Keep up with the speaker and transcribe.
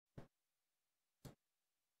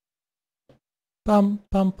Bum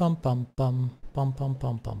bum bum bum bum bum bum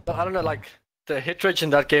bum bum But I don't bum know, bum. like the hit rate in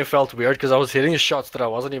that game felt weird because I was hitting shots that I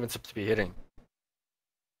wasn't even supposed to be hitting.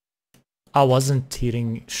 I wasn't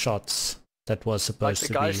hitting shots that was Like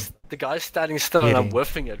supposed to be the guy's standing still and I'm hitting.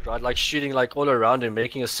 whiffing it, right? Like shooting like all around him,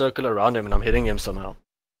 making a circle around him, and I'm hitting him somehow.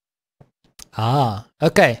 Ah,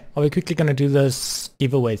 okay. Are we quickly gonna do this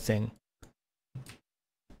giveaway thing?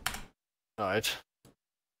 Alright.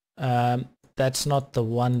 That's not the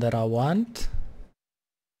one that I want.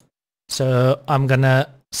 So I'm gonna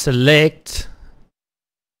select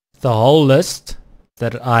the whole list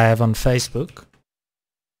that I have on Facebook.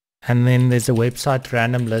 And then there's a website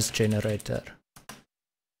random list generator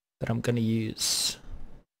that I'm gonna use.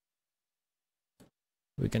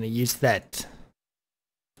 We're gonna use that.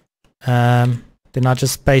 Then I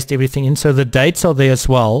just paste everything in. So the dates are there as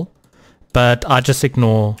well, but I just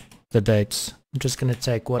ignore the dates. I'm just gonna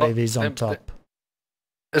take whatever is on top.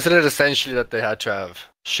 Isn't it essentially that they had to have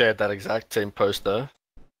shared that exact same post though?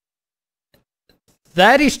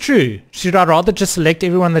 That is true. Should I rather just select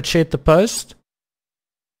everyone that shared the post?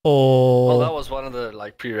 Well, that Or was one of the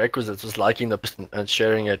like prerequisites was liking the post and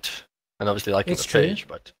sharing it, and obviously liking it's the true. page.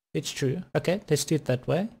 But It's true. Okay, let's do it that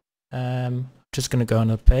way. Just gonna go on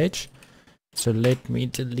a page. So let me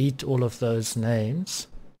delete all of those names.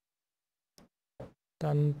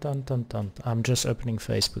 Dun dun dun dun. I'm just opening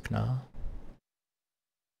Facebook now.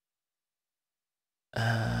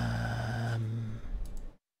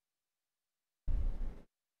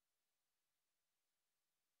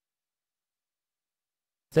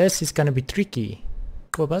 This is gonna be tricky.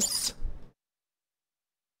 Kobus.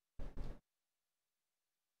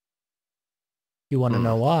 You wanna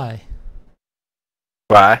know why?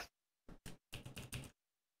 why?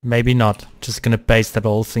 Maybe not. Just gonna paste that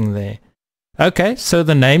whole thing there. Okay, so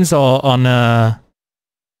the names are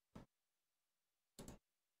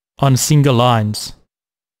on single lines.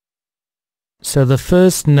 So the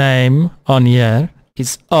first name on here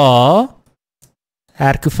is R.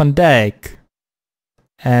 Herku van Dijk.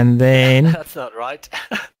 And then That's not right.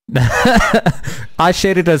 I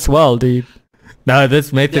shared it as well, dude. No,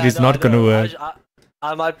 this method Yeah, is no, I not gonna know. work.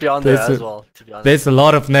 I might be on there as well, to be honest. There's a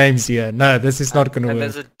lot of names here. No, this is not gonna And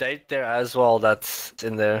work. there's a date there as well that's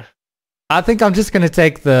in there. I think I'm just gonna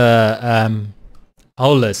take the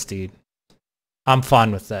whole list, dude. I'm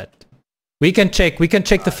fine with that. We can check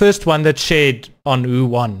the first one that shared on who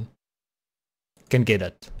won. Can get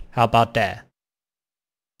it. How about that?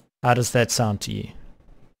 How does that sound to you?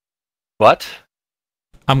 What?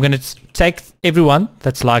 I'm gonna take everyone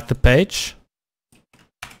that's liked the page.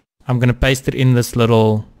 I'm gonna paste it in this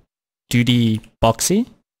little duty boxy.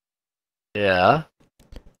 Yeah.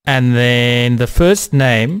 And then the first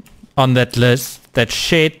name on that list that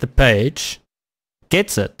shared the page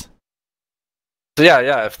gets it. So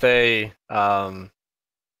yeah, if they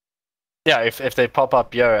if they pop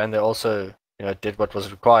up here and they also did what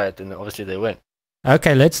was required, then obviously they win.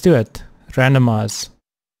 Okay, let's do it. Randomize.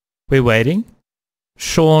 We're waiting.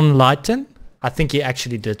 Sean Lighton. I think he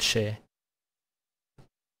actually did share.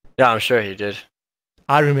 Yeah, I'm sure he did.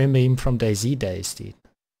 I remember him from DayZ days, dude.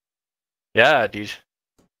 Yeah, dude.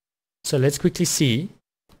 So let's quickly see.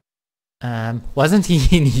 Wasn't he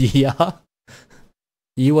in here?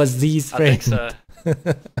 He was Z's friend. I think so.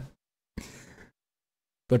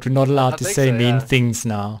 But we're not allowed to say mean yeah. things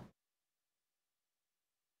now.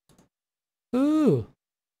 Ooh.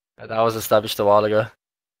 That was established a while ago.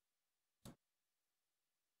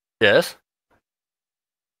 Yes?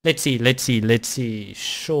 Let's see.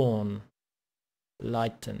 Sean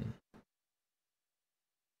Lighton.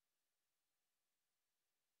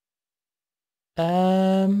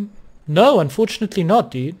 No, unfortunately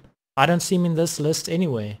not, dude. I don't see him in this list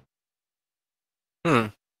anyway.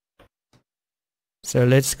 So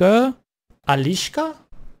let's go. Alishka?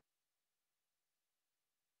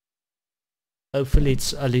 Hopefully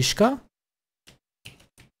it's Alishka.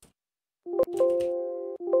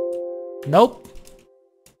 Nope.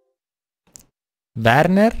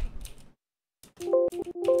 Werner?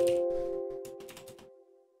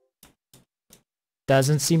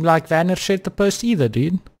 Doesn't seem like Werner shared the post either,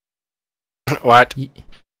 dude. What?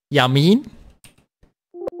 Yeah, mean?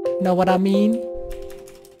 Know what I mean?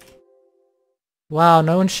 Wow,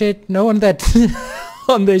 no one that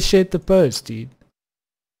on there shared the post, dude.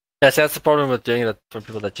 Yes, that's the problem with doing it for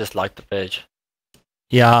people that just like the page.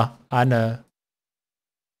 Yeah, I know.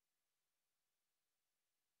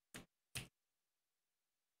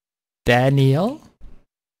 Daniel?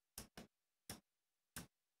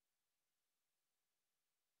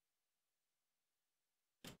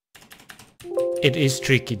 It is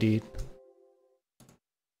tricky, dude.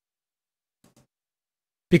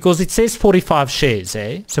 Because it says 45 shares,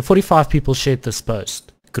 eh? So 45 people shared this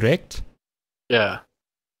post, correct? Yeah.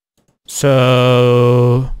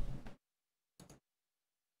 So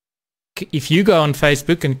if you go on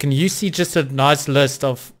Facebook, and can you see just a nice list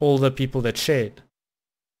of all the people that shared?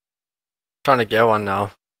 Trying to get one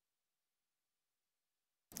now.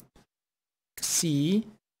 See,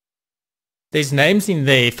 there's names in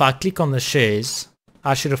there. If I click on the shares,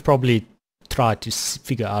 I should have probably tried to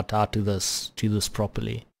figure out how to do this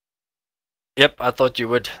properly. Yep, I thought you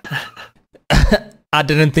would. I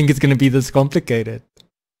didn't think it's going to be this complicated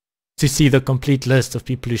to see the complete list of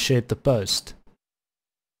people who shared the post.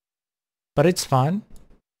 But it's fine.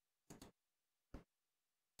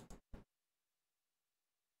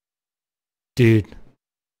 Dude,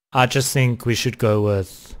 I just think we should go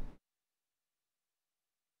with...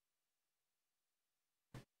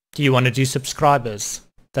 Do you want to do subscribers?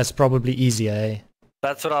 That's probably easier, eh?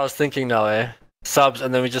 That's what I was thinking now, eh? Subs,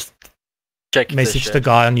 and then we just check Message the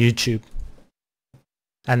guy on YouTube.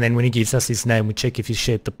 And then when he gives us his name, we check if he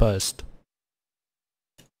shared the post.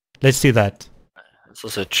 Let's do that. That's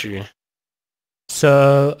also true.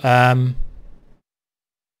 So,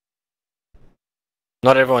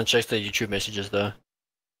 not everyone checks their YouTube messages though.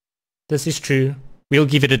 this is true. We'll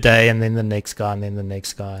give it a day, and then the next guy, and then the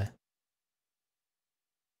next guy.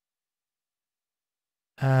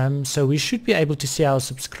 So we should be able to see our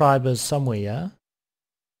subscribers somewhere, yeah?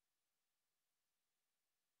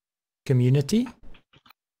 Community.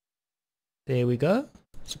 There we go.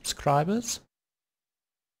 Subscribers.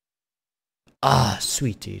 Ah,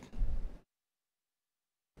 sweet dude.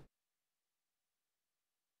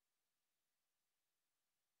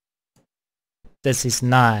 This is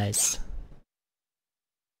nice.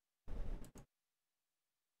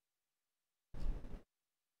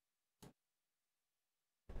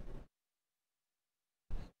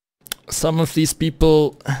 Some of these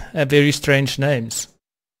people have very strange names.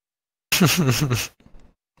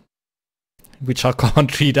 Which I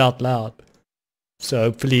can't read out loud. So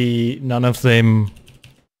hopefully none of them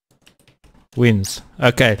wins.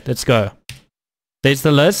 Okay, let's go. There's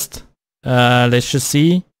the list. Let's just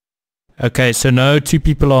see. Okay, so no two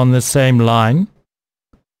people are on the same line.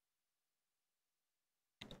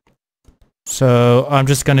 So I'm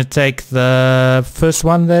just going to take the first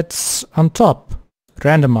one that's on top.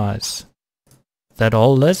 Randomize. That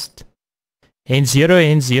whole list.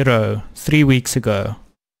 Hanzero 3 weeks ago.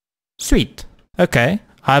 Sweet. Okay,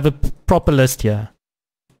 I have a proper list here.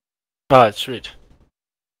 Alright, sweet.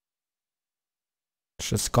 Let's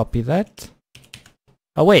just copy that.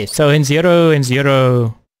 Oh wait, so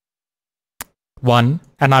Hanzero 1,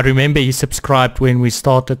 and I remember he subscribed when we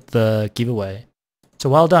started the giveaway. So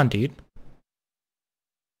well done, dude.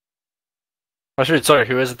 Oh, sweet. Sorry,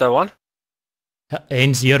 who is it that one?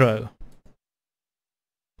 Hanzero.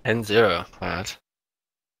 Hanzero. Alright.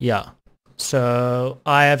 Yeah. So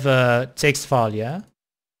I have a text file here,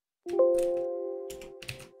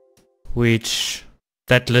 which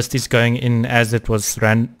that list is going in as it was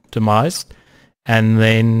randomized, and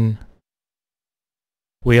then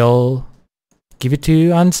we'll give it to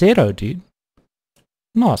Hanzero, dude.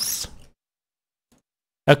 Nice.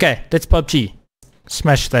 Okay, let's PUBG.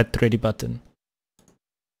 Smash that ready button.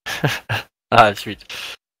 Ah, sweet.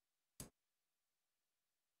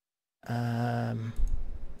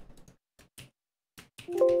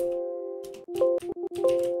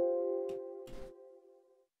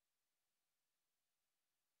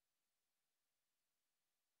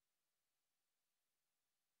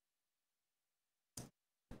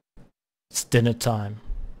 It's dinner time.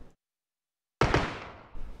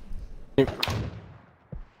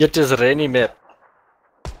 It is rainy map.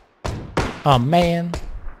 Oh man.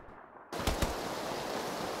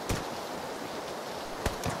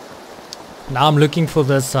 Now I'm looking for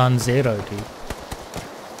the Hanzero, dude.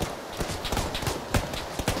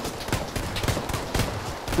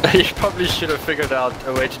 You probably should have figured out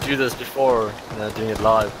a way to do this before doing it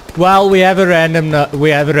live. Well, we have a random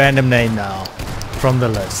name now from the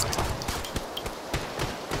list.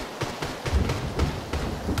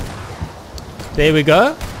 There we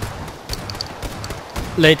go.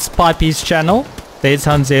 Let's pipe his channel. There's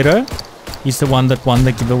Hanzero. He's the one that won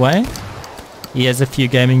the giveaway. He has a few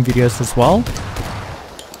gaming videos as well.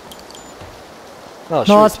 Oh,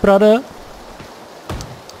 nice, brother.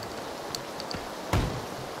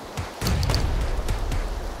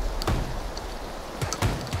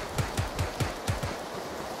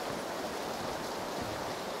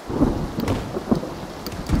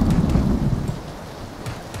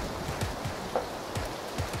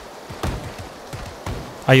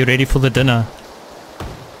 Are you ready for the dinner?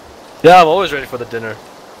 Yeah, I'm always ready for the dinner.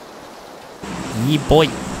 Yeah, boy.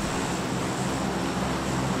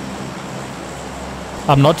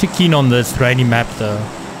 I'm not too keen on this rainy map though.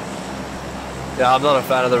 Yeah, I'm not a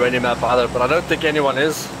fan of the rainy map either, but I don't think anyone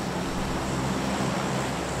is.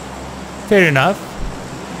 Fair enough.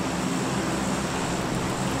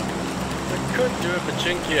 We could do a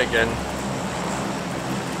pachinki again.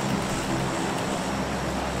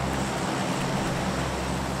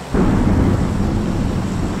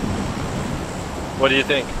 What do you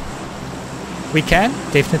think? We can,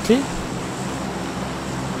 definitely.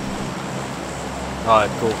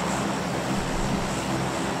 Alright, cool.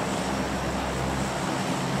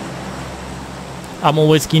 I'm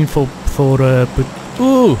always keen for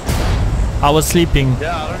ooh, I was sleeping.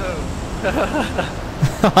 Yeah, I don't know.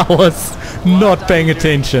 I was not paying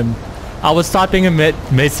attention. I was typing a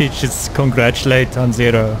message to congratulate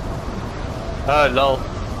Hanzero. Oh, lol.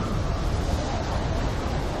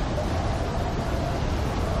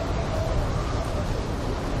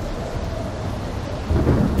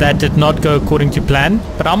 That did not go according to plan,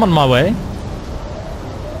 but I'm on my way.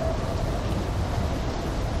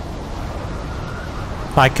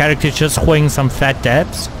 My character just throwing some fat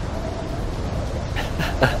dabs.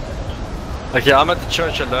 Okay, I'm at the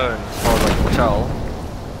church alone, as far as I can tell.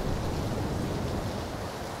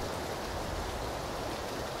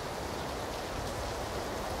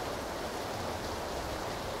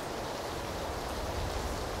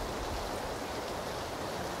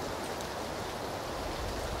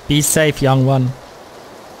 Be safe, young one.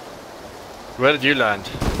 Where did you land?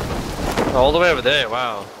 Oh, all the way over there,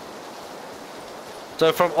 wow.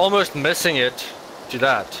 So from almost missing it to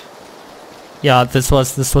that. Yeah, this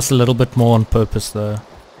was a little bit more on purpose though.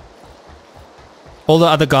 All the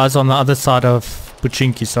other guys on the other side of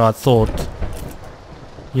Pachinki, so I thought,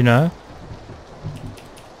 you know.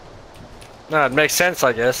 No, it makes sense,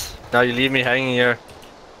 I guess. Now you leave me hanging here.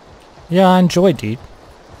 Yeah, I enjoy, dude.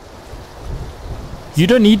 You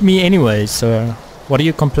don't need me anyway, so what are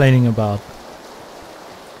you complaining about?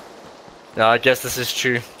 Yeah, I guess this is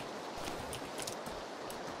true.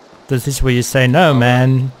 This is where you say, no,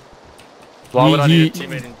 man. Why would I need a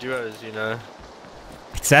teammate in duos, you know?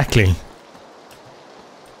 Exactly.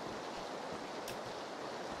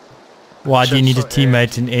 Why do you need a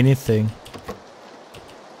teammate in anything?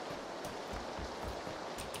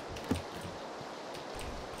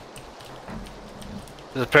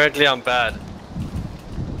 Apparently I'm bad.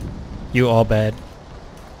 You are bad.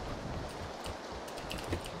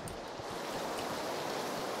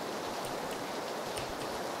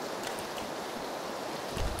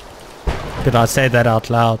 Did I say that out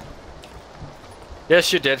loud?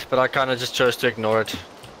 Yes, you did, but I kind of just chose to ignore it.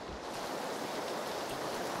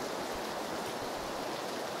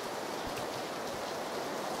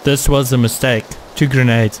 This was a mistake. 2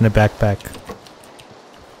 grenades in a backpack.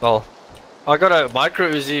 Well, I got a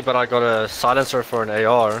micro Uzi, but I got a silencer for an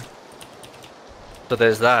AR. So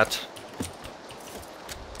there's that.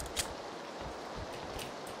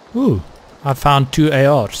 Ooh, I found 2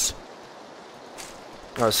 ARs.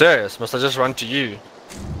 Oh, serious? Must I just run to you?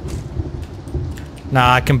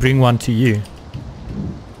 Now I can bring one to you.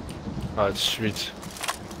 Oh, it's sweet.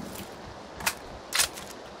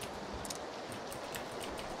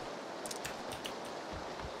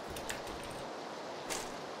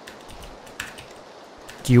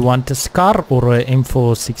 Do you want a SCAR or a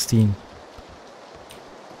M416?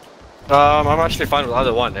 I'm actually fine with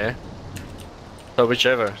either one, eh? So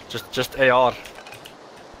whichever, just AR.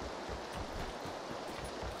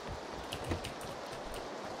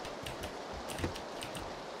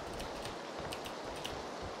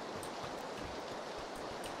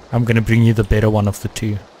 I'm gonna bring you the better one of the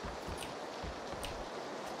 2.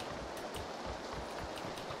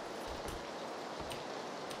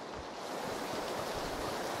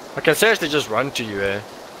 I can seriously just run to you, eh?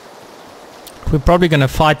 We're probably gonna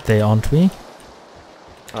fight there, aren't we?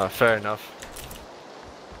 Oh, fair enough.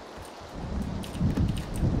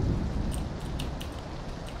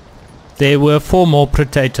 There were 4 more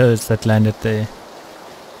potatoes that landed there.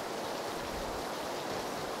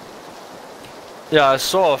 Yeah, I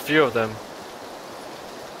saw a few of them.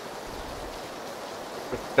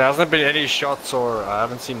 But there hasn't been any shots or I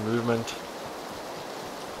haven't seen movement.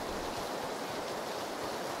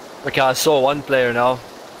 Okay, I saw one player now.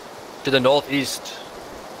 To the northeast.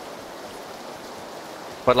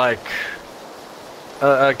 But like...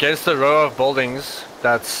 against the row of buildings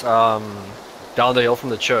that's down the hill from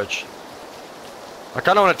the church. I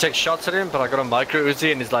kinda wanna take shots at him, but I got a micro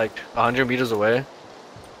Uzi and he's like 100 meters away.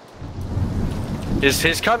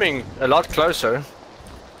 He's coming a lot closer.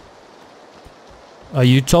 Are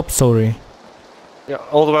you top story? Yeah,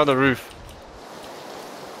 all the way on the roof.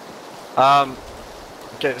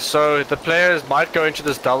 Okay, so the players might go into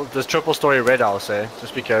this triple story red house, eh?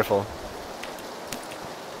 Just be careful.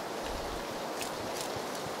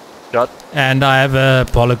 Got. And I have a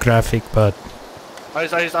holographic, but... Oh,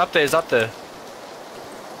 he's up there, he's up there.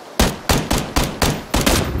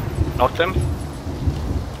 Knocked him.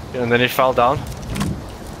 And then he fell down.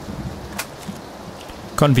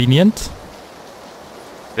 Convenient.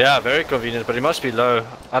 Yeah, very convenient, but he must be low.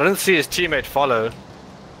 I didn't see his teammate follow.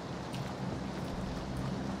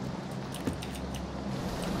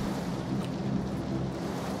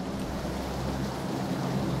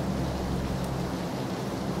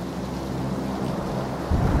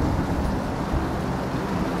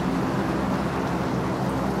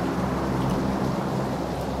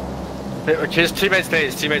 His teammate's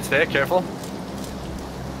there, careful.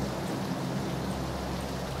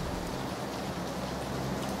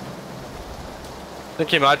 I think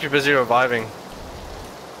he might be busy reviving.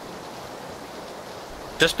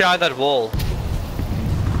 Just behind that wall.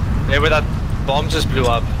 There where that bomb just blew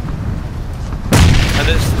up. And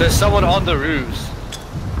there's someone on the roofs.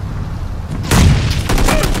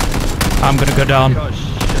 I'm gonna go down. Oh, shit.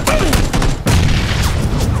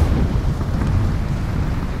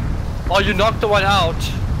 Oh, you knocked the one out.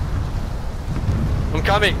 I'm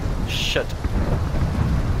coming. Shit.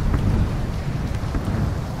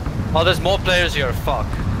 Oh, there's more players here. Fuck.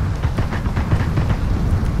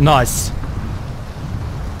 Nice.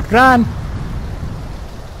 Run.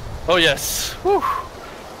 Oh, yes. Woo.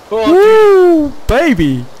 Oh, woo,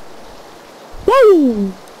 baby.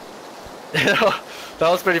 Woo. that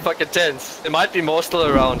was pretty fucking tense. There might be more still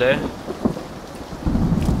around, eh?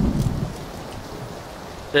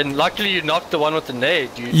 Then luckily you knocked the one with the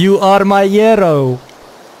nade, dude. You are my hero.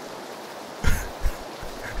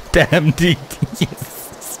 Damn, dude.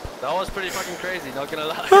 Yes. That was pretty fucking crazy, not gonna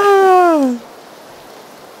lie.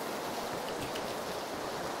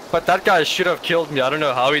 But that guy should have killed me. I don't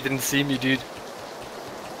know how he didn't see me, dude.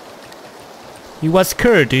 He was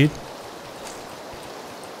Kerr, dude.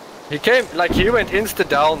 He came, like, he went insta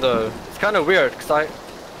down though. It's kind of weird, because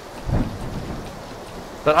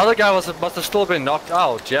that other guy must have still been knocked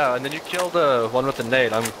out, yeah, and then you killed the one with the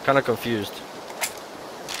nade. I'm kind of confused.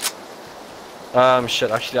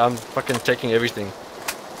 Shit, actually, I'm fucking taking everything.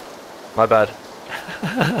 My bad.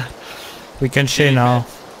 We can share now.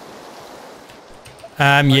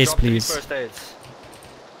 Yes, please. 3 first aids.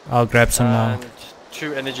 I'll grab some now. And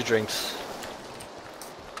 2 energy drinks.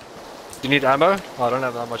 Do you need ammo? Oh, I don't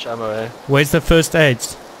have that much ammo, eh? Where's the first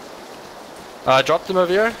aids? I dropped them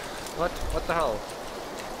over here. What the hell?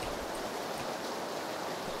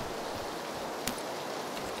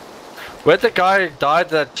 Where'd the guy died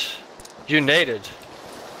that you naded?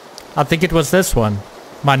 I think it was this one.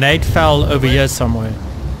 My nade fell over here somewhere.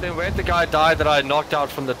 Then where'd the guy die that I knocked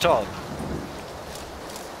out from the top?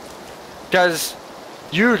 Because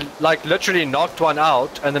you, like, literally knocked one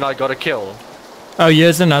out and then I got a kill. Oh,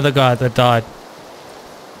 here's another guy that died.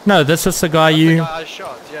 No, this was the guy That's you... the guy I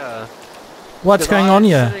shot, yeah. What's going on I'm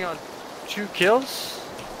here? sitting on 2 kills,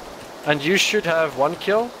 and you should have 1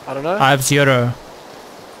 kill. I don't know. I have 0.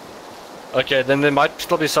 Okay, then there might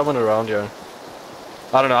still be someone around here.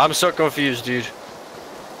 I don't know. I'm so confused, dude.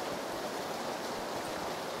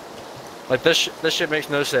 Like this shit makes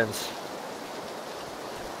no sense.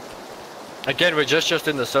 Again, we're just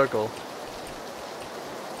in the circle.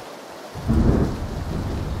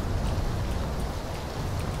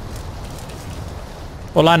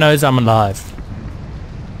 All I know is I'm alive.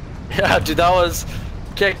 Yeah, dude, that was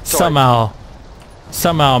kicked. Somehow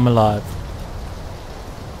I'm alive.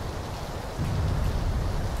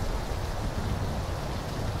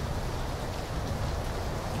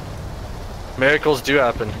 Miracles do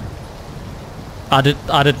happen. I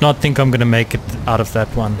did not think I'm gonna make it out of that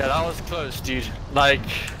one. Yeah, that was close, dude. Like,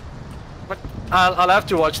 but I'll have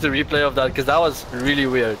to watch the replay of that because that was really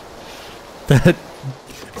weird. That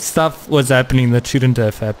stuff was happening that shouldn't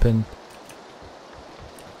have happened.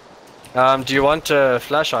 Do you want a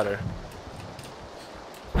flash hider?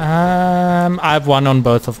 I have one on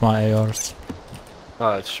both of my ARs.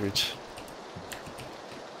 Oh, that's sweet.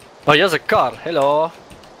 Oh, here's a car. Hello.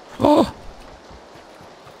 Oh,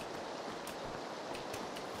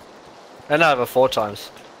 And I have a 4 times.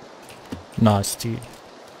 nice, dude.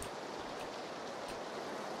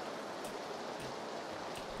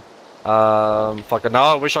 Fuck it.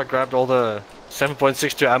 Now I wish I grabbed all the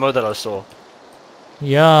 7.62 ammo that I saw.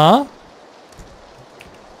 Yeah.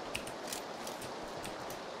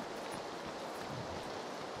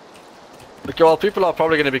 Okay, well, people are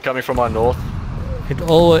probably going to be coming from our north. It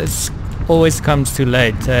always comes too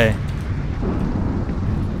late, eh?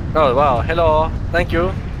 Oh, wow. Hello. Thank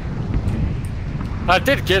you. I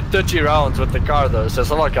did get 30 rounds with the car though, so it's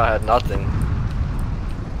not like I had nothing.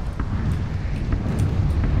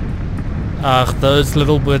 Ugh, those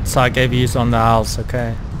little bits I gave you on the house,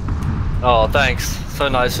 okay. Oh, thanks. So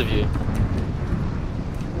nice of you.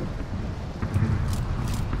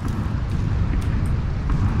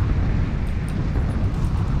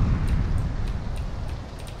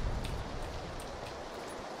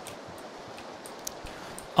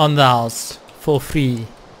 On the house, for free.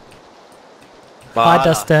 Bye. Hi,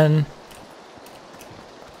 Dustin.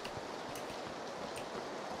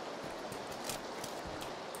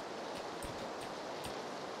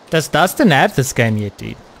 Does Dustin have this game yet,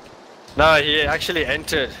 dude? No, he actually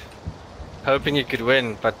entered, hoping he could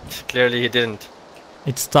win, but clearly he didn't.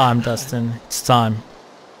 It's time, Dustin. It's time.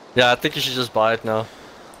 Yeah, I think you should just buy it now.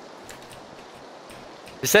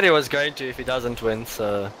 He said he was going to if he doesn't win,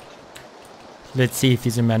 so... Let's see if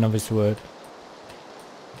he's a man of his word.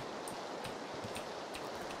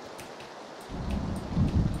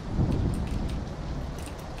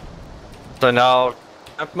 So now,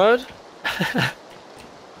 camp mode?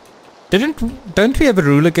 Don't we have a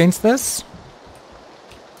rule against this?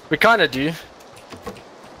 We kinda do.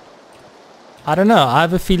 I don't know. I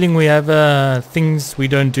have a feeling we have things we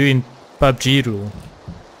don't do in PUBG rule.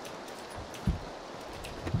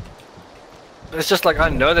 It's just like, I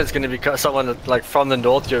know there's gonna be someone that, like from the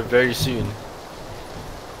north here very soon.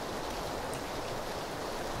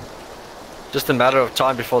 Just a matter of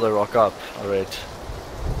time before they rock up, I read.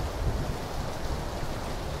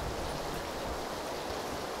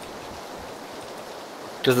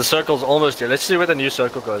 Because the circle's almost here. Let's see where the new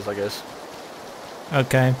circle goes, I guess.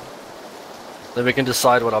 Okay. Then we can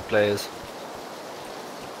decide what our play is.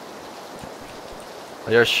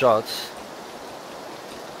 I hear shots.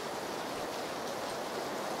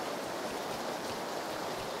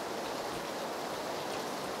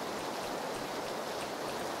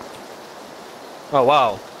 Oh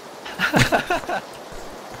wow.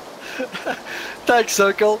 Thanks,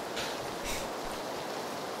 circle.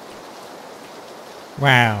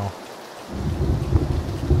 Wow.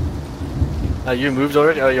 You moved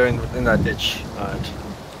already? Oh, you're in that ditch. Alright.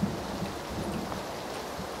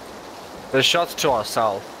 There's shots to our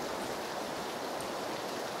south.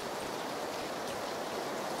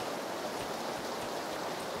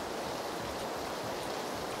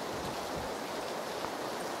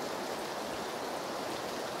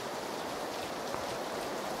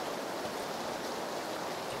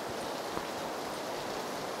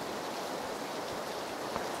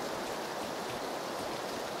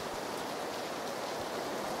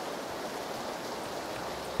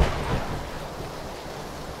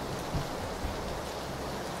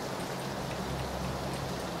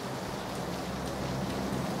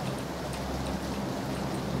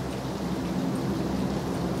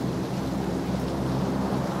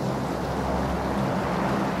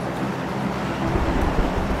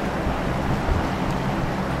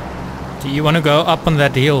 Do you want to go up on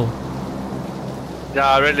that hill?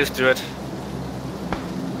 Yeah, alright, let's do it.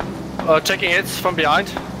 Checking hits from behind.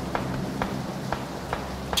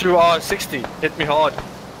 2R60, hit me hard.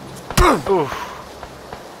 Ooh.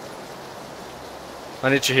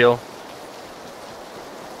 I need to heal.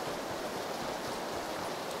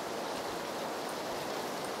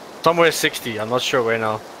 Somewhere 60, I'm not sure where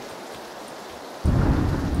now.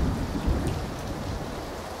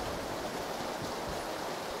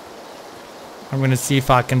 I'm gonna see if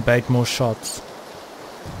I can bait more shots.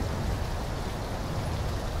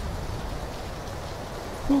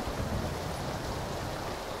 Whoop.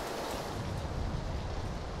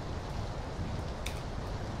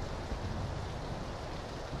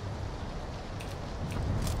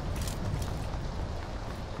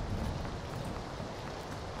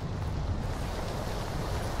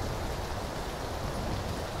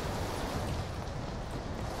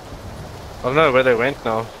 I don't know where they went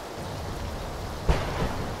now.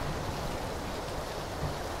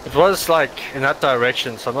 It was like in that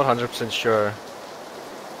direction, so I'm not 100% sure.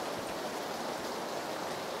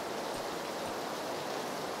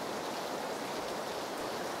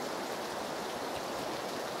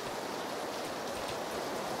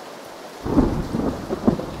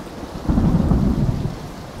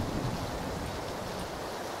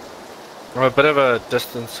 I'm a bit of a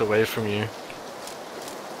distance away from you.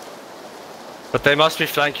 But they must be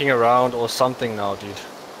flanking around or something now, dude.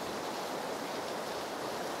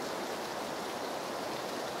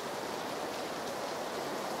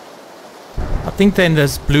 I think they're in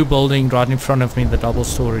this blue building right in front of me, the double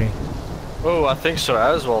story. Oh, I think so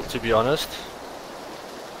as well, to be honest.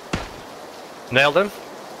 Nailed him,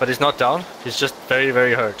 but he's not down. He's just very,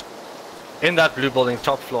 very hurt. In that blue building,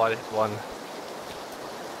 top floor, I hit one.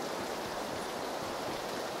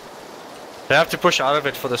 They have to push out of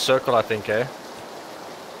it for the circle, I think, eh?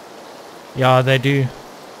 Yeah, they do.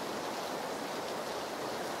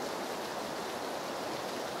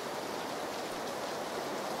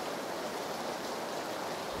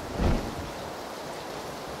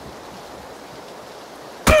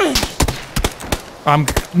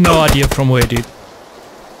 No idea from where, dude.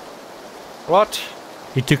 What?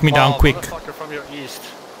 He took me down quick. Motherfucker from your east.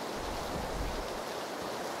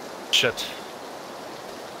 Shit.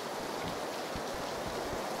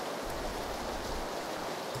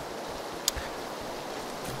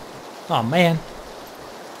 Oh man.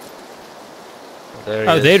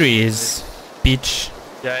 There he is. Bitch.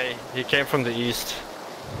 Yeah, he came from the east.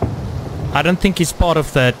 I don't think he's part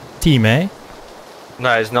of that team, eh?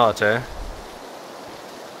 No, he's not, eh?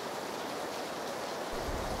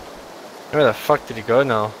 Where the fuck did he go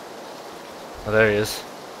now? Oh, there he is.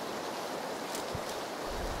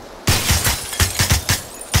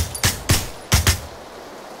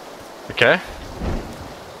 Okay.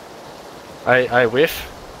 I whiff.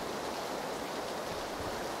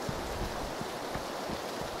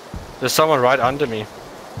 There's someone right under me.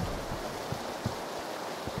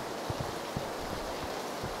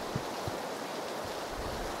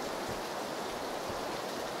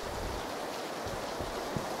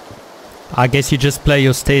 I guess you just play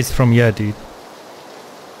your stays from here, dude.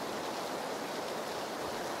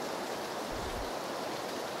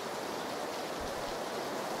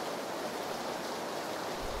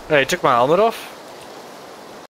 Hey, he took my helmet off?